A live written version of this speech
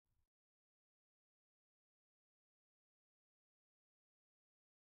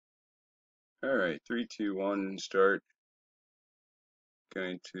All right, 3, 2, 1, start.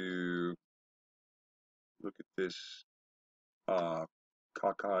 Going to look at this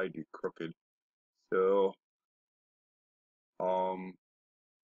cockeyed and crooked. So, um,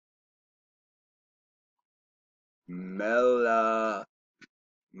 mela,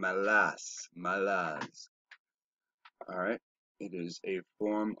 malas. All right, it is a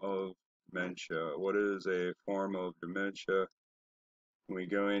form of dementia. What is a form of dementia? When we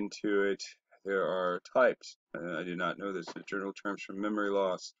go into it, there are types. I did not know this. The journal terms from memory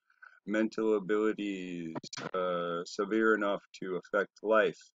loss, mental abilities severe enough to affect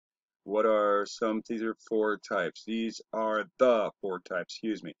life. What are some? These are four types. These are the four types,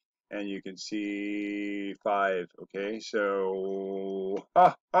 excuse me. And you can see five, okay? So,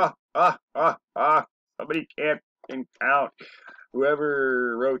 somebody can't can count.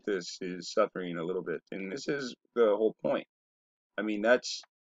 Whoever wrote this is suffering a little bit. And this is the whole point. I mean, that's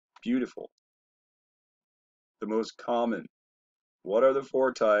beautiful. The most common. What are the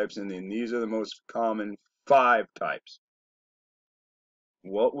four types? And then these are the most common five types.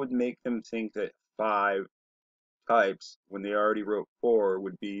 What would make them think that five types when they already wrote four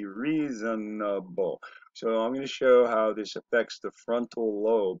would be reasonable? So I'm going to show how this affects the frontal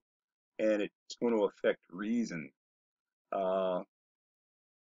lobe, and it's going to affect reason. So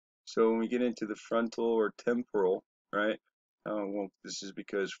when we get into the frontal or temporal, right? Well, this is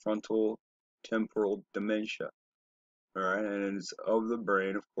because frontal temporal dementia. All right, and it's of the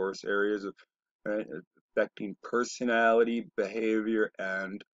brain, of course, areas of right, affecting personality, behavior,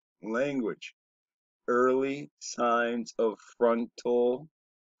 and language. Early signs of frontotemporal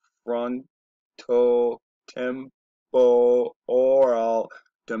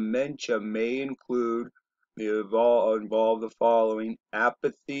dementia may include involve the following: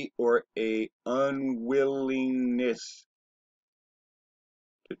 apathy or a unwillingness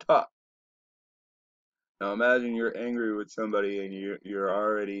to talk. Now imagine you're angry with somebody and you're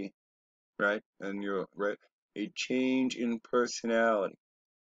already right, and you're right, a change in personality,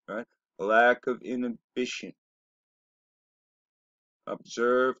 right, lack of inhibition,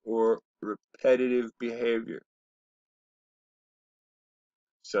 observe or repetitive behavior,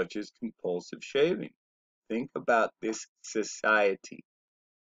 such as compulsive shaving. Think about this society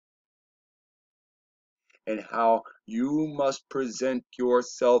and how you must present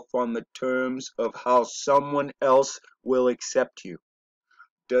yourself on the terms of how someone else will accept you.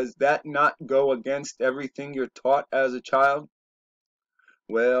 Does that not go against everything you're taught as a child?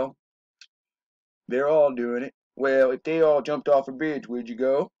 Well, they're all doing it. Well, if they all jumped off a bridge, would you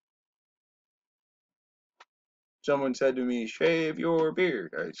go? Someone said to me, shave your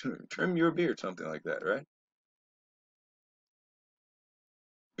beard, trim your beard, something like that, right?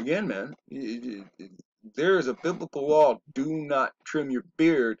 Again, man, there is a biblical law, do not trim your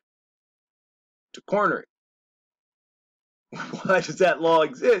beard to corner it. Why does that law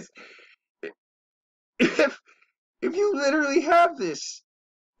exist? If if you literally have this,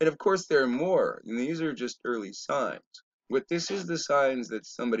 and of course there are more, and these are just early signs. But this is the signs that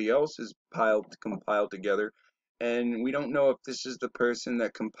somebody else has compiled together, and we don't know if this is the person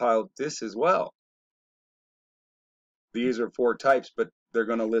that compiled this as well. These are four types, but they're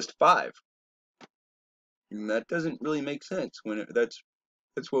going to list five. And that doesn't really make sense when that's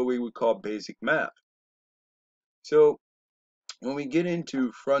what we would call basic math. So when we get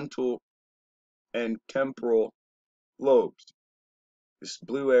into frontal and temporal lobes, this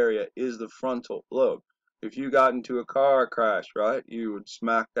blue area is the frontal lobe. If you got into a car crash, right, you would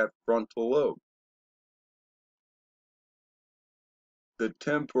smack that frontal lobe. The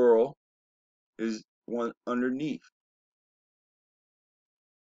temporal is one underneath,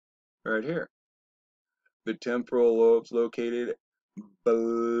 right here. The temporal lobe's located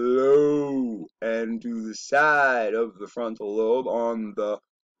below and to the side of the frontal lobe on the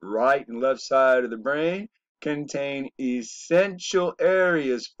right and left side of the brain contain essential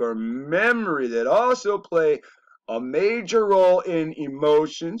areas for memory that also play a major role in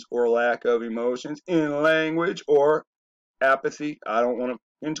emotions or lack of emotions, in language or apathy, I don't want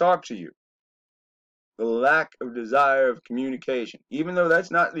to talk to you. The lack of desire of communication, even though that's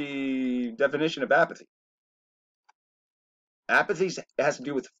not the definition of apathy. Apathy has to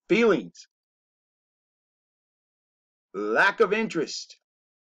do with feelings, lack of interest,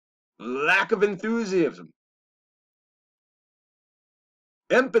 lack of enthusiasm.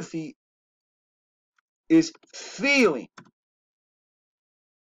 Empathy is feeling,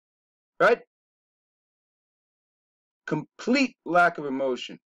 right? Complete lack of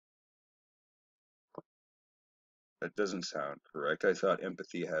emotion. That doesn't sound correct. I thought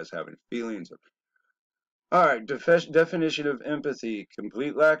empathy has having feelings. All right, definition of empathy: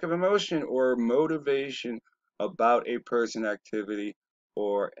 complete lack of emotion or motivation about a person, activity,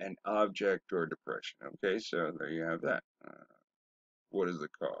 or an object or depression. Okay, so there you have that. What is the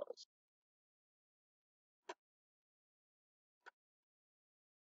cause?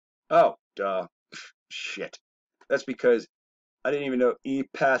 Oh, duh. Shit. That's because I didn't even know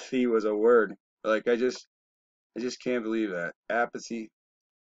apathy was a word. Like I just can't believe that. Apathy.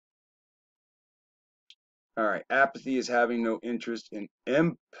 All right, apathy is having no interest, and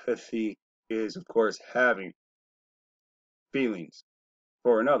empathy is, of course, having feelings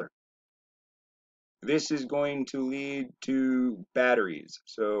for another. This is going to lead to batteries.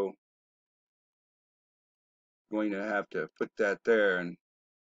 So going to have to put that there. And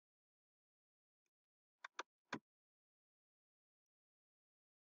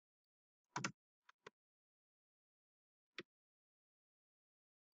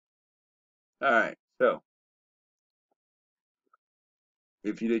all right, so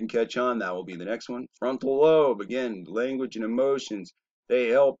if you didn't catch on, that will be the next one. Frontal lobe, again, language and emotions. They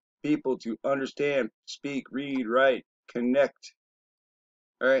help people to understand, speak, read, write, connect.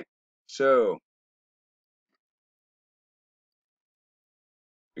 All right, so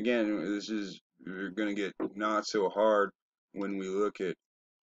again, this is, we're going to get not so hard when we look at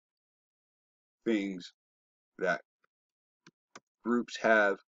things that groups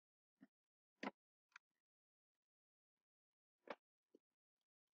have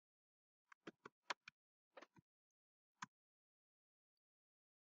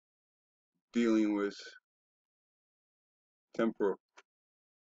dealing with temporal.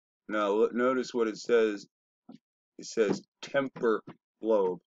 Now, notice what it says. It says temper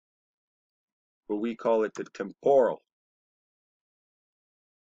lobe, but we call it the temporal.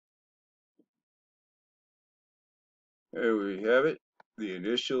 There we have it. The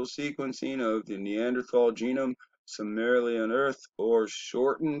initial sequencing of the Neanderthal genome summarily unearthed or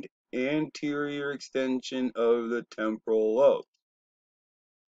shortened anterior extension of the temporal lobe.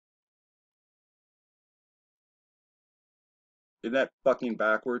 Isn't that fucking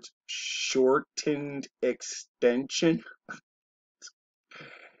backwards? Shortened extension?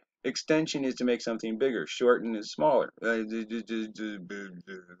 Extension is to make something bigger. Shorten is smaller. There's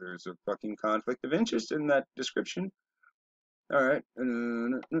a fucking conflict of interest in that description. All right.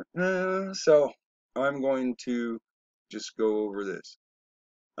 So I'm going to just go over this.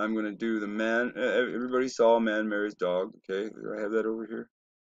 I'm going to do the man. Everybody saw Man Marries Dog. Okay. Do I have that over here?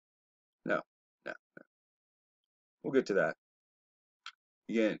 No. No. We'll get to that.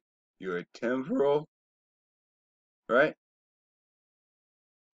 Again, you're temporal, right?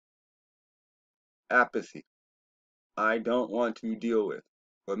 Apathy. I don't want to deal with.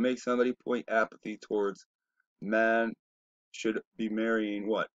 What makes somebody point apathy towards man should be marrying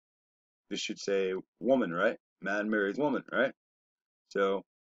what? This should say woman, right? Man marries woman, right? So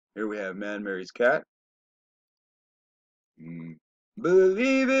here we have man marries cat.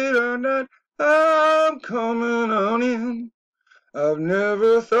 Believe it or not, I'm coming on in. I've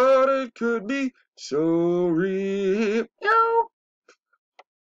never thought it could be so real.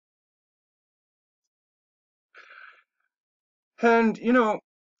 And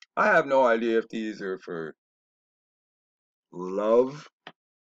I have no idea if these are for love,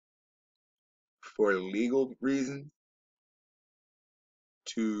 for legal reasons,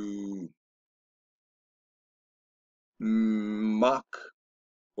 to mock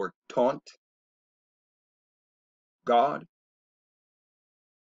or taunt God.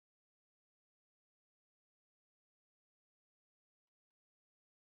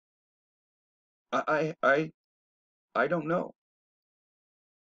 I I I, I don't know.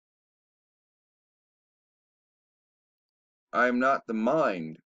 I'm not the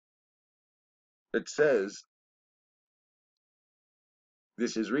mind that says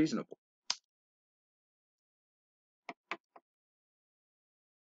this is reasonable.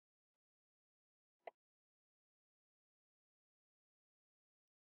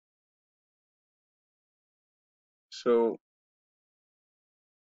 So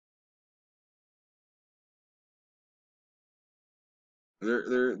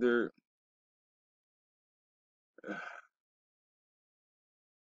they're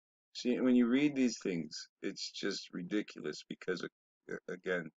see, when you read these things, it's just ridiculous because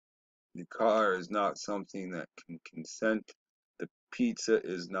again, the car is not something that can consent. The pizza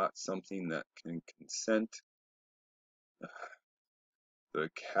is not something that can consent. The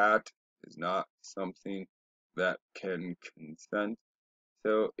cat is not something that can consent.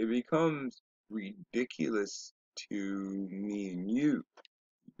 So it becomes ridiculous to me and you,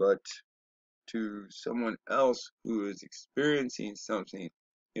 but to someone else who is experiencing something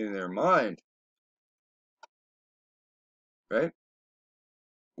in their mind, right?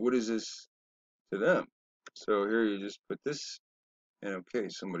 What is this to them? So here you just put this, and okay,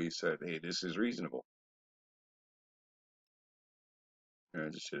 somebody said, hey, this is reasonable. And I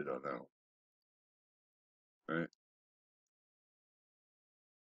just hit it on that one, right?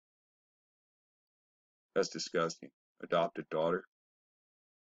 That's disgusting. Adopted daughter.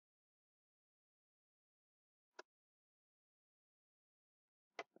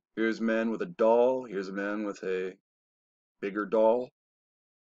 Here's a man with a doll. Here's a man with a bigger doll.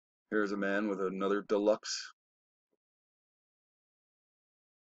 Here's a man with another deluxe.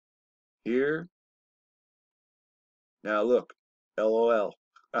 Here. Now look. LOL.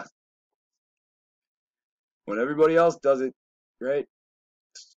 When everybody else does it, right?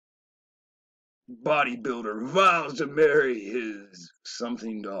 Bodybuilder vows to marry his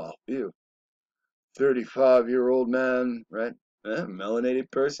something doll. Ew. 35-year-old man, right?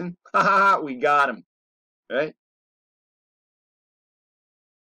 Melanated person. Ha ha ha, we got him. Right?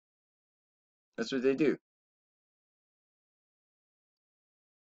 That's what they do.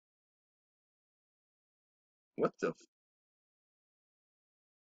 What the?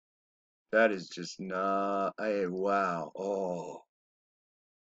 That is just not. Wow. Oh,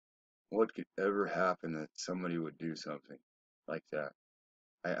 what could ever happen that somebody would do something like that?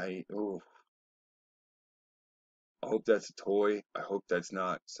 Oh, I hope that's a toy. I hope that's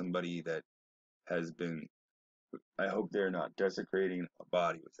not somebody that has been. I hope they're not desecrating a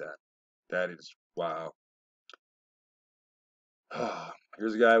body with that. That is wow.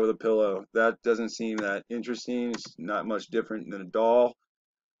 Here's a guy with a pillow. That doesn't seem that interesting. It's not much different than a doll.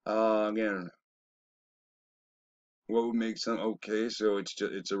 Again, what would make some okay? So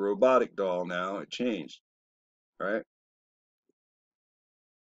it's a robotic doll now. It changed, right?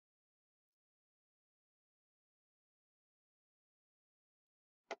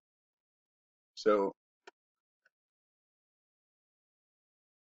 So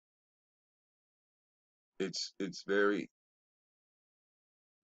it's very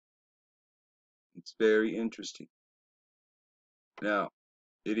interesting. Now,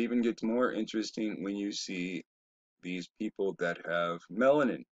 it even gets more interesting when you see these people that have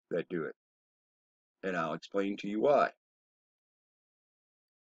melanin that do it. And I'll explain to you why.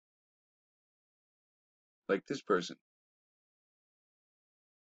 Like this person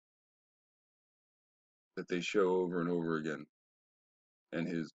that they show over and over again, and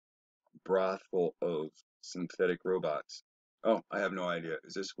his brothel of synthetic robots. Oh, I have no idea.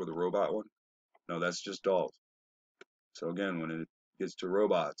 Is this with a robot one? No, that's just dolls. So again, when it gets to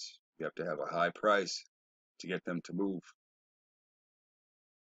robots, you have to have a high price to get them to move.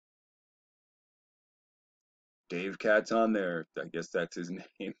 Dave Cat's on there. I guess that's his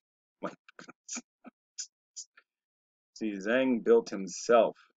name. Like, see, Zhang built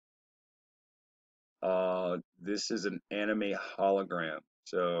himself. This is an anime hologram.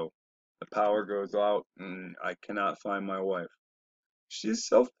 So the power goes out, and I cannot find my wife. She's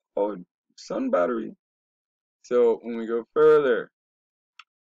self-powered. Sun battery. So when we go further,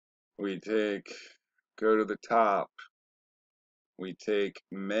 we go to the top. We take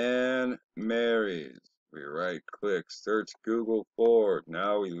man marries. We right click, search Google for.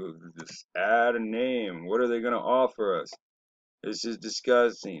 Now we just add a name. What are they going to offer us? This is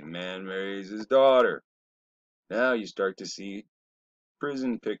disgusting. Man marries his daughter. Now you start to see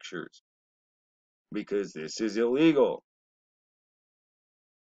prison pictures because this is illegal.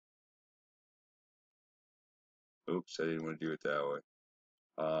 Oops, I didn't want to do it that way.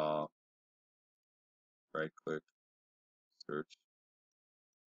 Right click, search.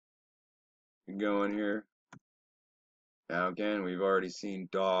 You go in here. Now again, we've already seen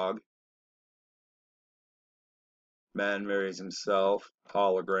dog. Man marries himself.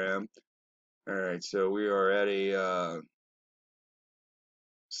 Hologram. Alright, so we are at a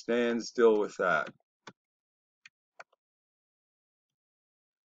standstill with that.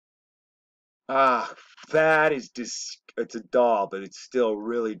 Ah, that is it's a doll, but it's still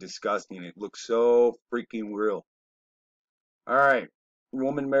really disgusting. It looks so freaking real. Alright,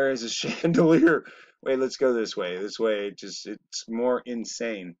 woman marries a chandelier. Wait, let's go this way. This way, it's more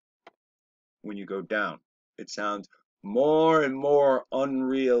insane when you go down. It sounds more and more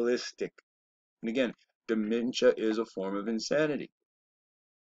unrealistic. And again, dementia is a form of insanity,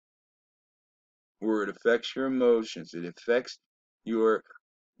 where it affects your emotions. It affects your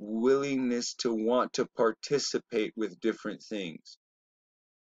willingness to want to participate with different things,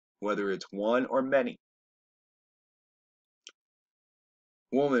 whether it's one or many.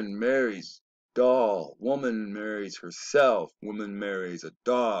 Woman marries doll. Woman marries herself. Woman marries a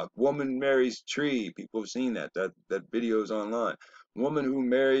dog. Woman marries tree. People have seen that. That video's online. Woman who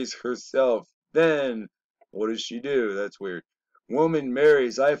marries herself, then What does she do? That's weird. Woman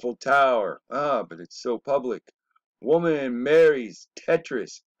marries Eiffel Tower. Ah, but it's so public. Woman marries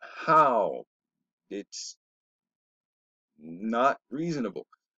Tetris. How? It's not reasonable.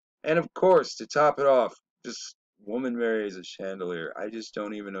 And of course, to top it off, just woman marries a chandelier. I just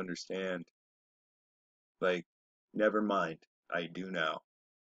don't even understand. Like, never mind. I do now.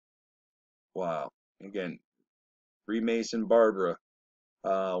 Wow. Again, Freemason Barbara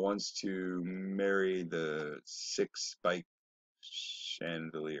wants to marry the six spike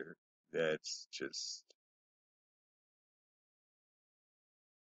chandelier. That's just.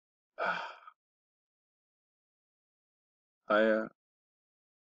 Hiya,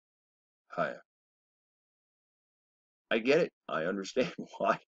 hiya. I get it. I understand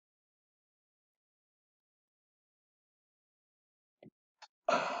why.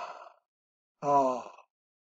 Oh.